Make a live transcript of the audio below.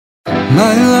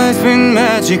My life's been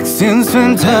magic, seems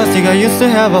fantastic. I used to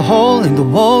have a hole in the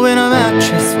wall with a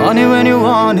mattress. Funny when you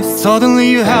want it, suddenly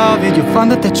you have it. You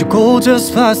find out that your gold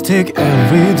just plastic.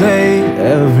 Every day,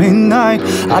 every night,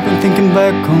 I've been thinking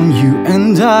back on you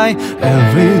and I.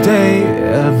 Every day,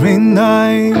 every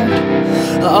night,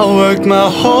 I worked my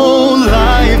whole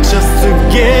life just to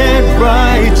get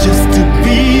right, just to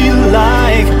be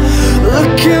like.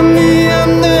 Look at me,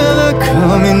 I'm never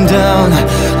coming down.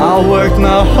 I worked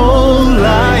my whole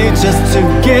life just to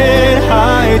get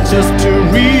high, just to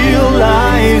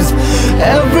realize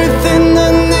everything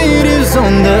I need is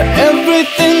on the,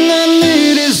 everything I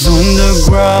need is on the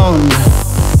ground.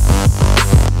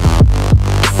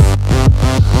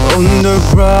 On the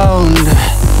ground.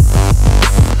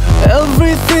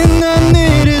 Everything I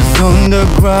need is on the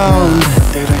ground.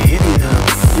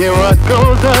 Yeah, what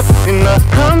goes up and must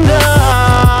come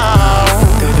down.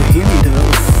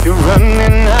 You're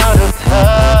running out of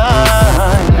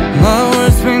time. My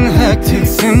world's been hectic,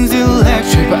 seems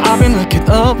electric, but I've been looking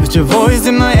up with your voice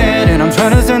in my head, and I'm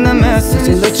trying to send a message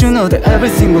and let you know that every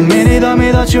single minute I'm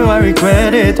without you I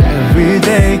regret it. Every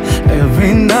day,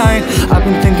 every night, I've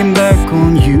been thinking back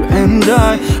on you and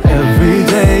I. Every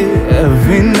day,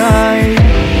 every night,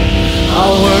 I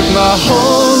work my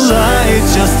whole life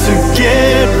just to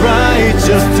get right,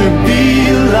 just to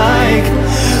be like.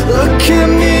 Look at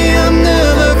me, I'm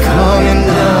never coming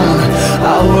down.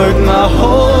 I work my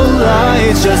whole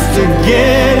life just to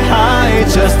get high,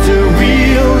 just to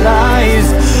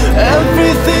realize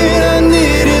everything I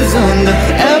need is on the,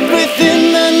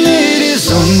 everything I need is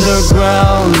on the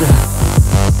ground.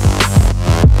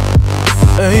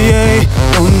 Yeah,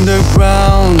 on the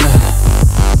ground.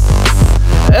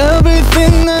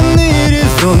 Everything I need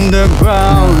is on the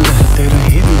ground.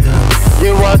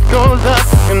 Yeah, what goes up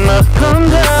and must come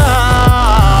down.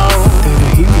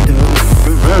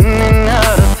 We're running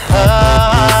out of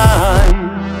time.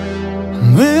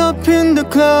 Way up in the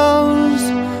clouds,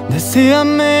 they say I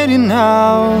made it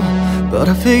now, but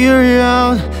I figure it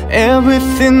out.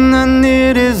 Everything I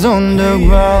need is on the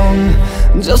ground.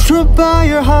 Just drove by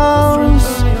your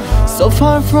house, so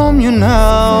far from you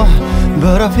now,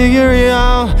 but I figure it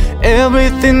out.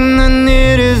 Everything I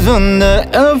need is on the,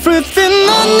 everything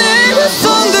I need is